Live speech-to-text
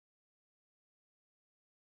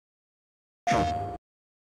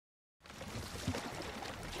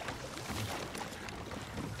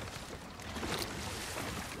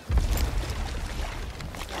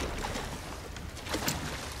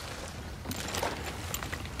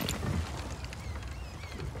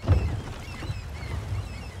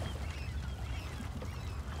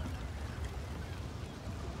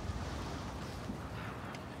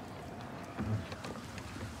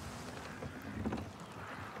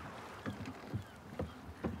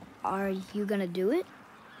Are you gonna do it?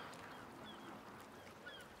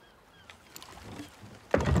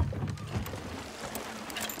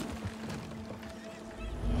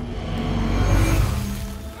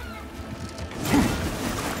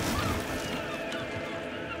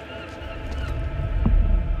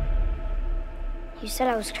 You said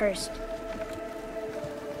I was cursed.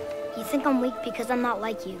 You think I'm weak because I'm not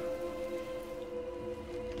like you.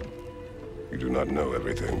 You do not know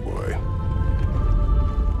everything, boy.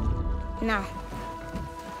 No.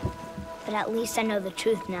 But at least I know the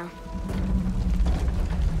truth now.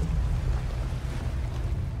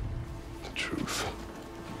 The truth.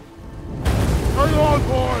 Hang on,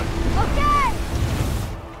 boy! Okay!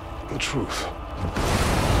 The truth.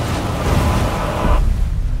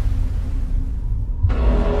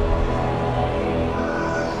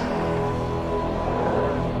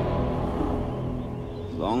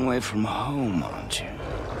 Long way from home, aren't you?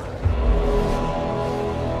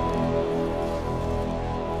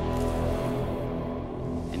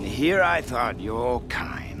 And here I thought your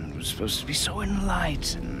kind was supposed to be so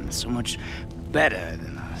enlightened, so much better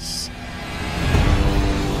than us.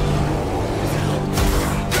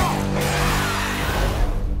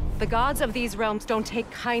 The gods of these realms don't take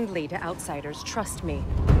kindly to outsiders, trust me.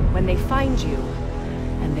 When they find you,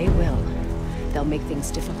 and they will, they'll make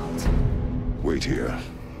things difficult. Wait here.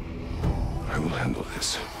 I will handle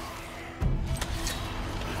this.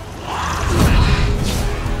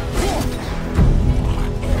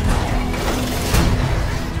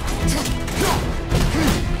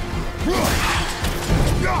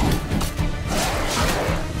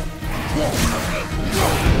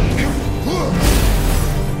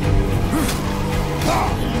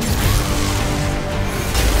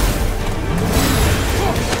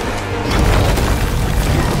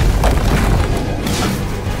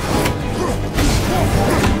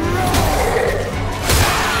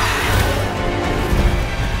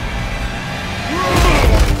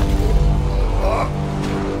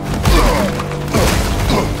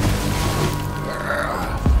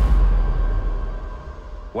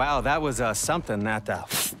 Wow, that was something, that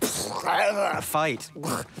fight.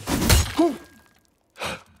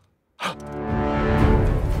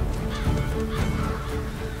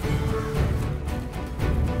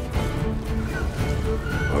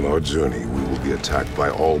 On our journey, we will be attacked by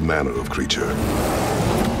all manner of creature.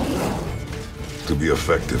 To be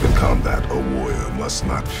effective in combat, a warrior must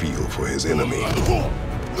not feel for his enemy.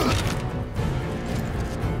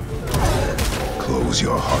 Close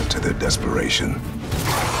your heart to their desperation.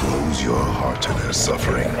 Close your heart to their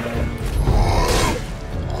suffering.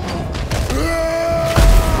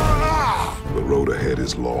 The road ahead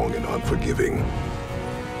is long and unforgiving.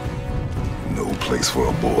 No place for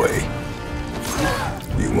a boy.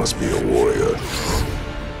 You must be a warrior.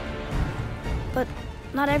 But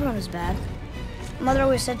not everyone is bad. Mother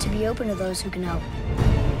always said to be open to those who can help.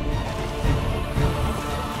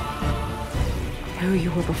 Who you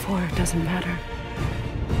were before doesn't matter.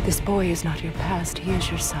 This boy is not your past, he is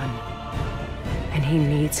your son. And he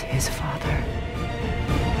needs his father.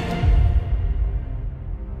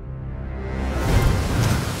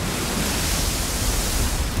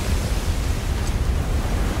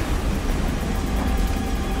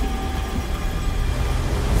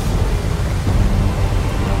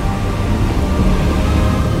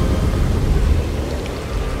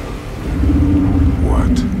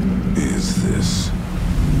 What is this?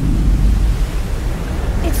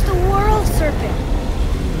 It's the world serpent!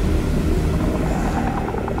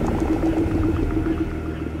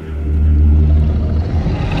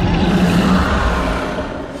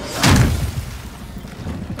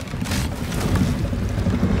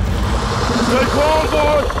 Stay calm,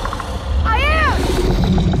 boy! I am!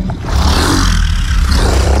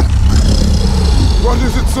 What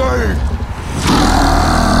is it saying?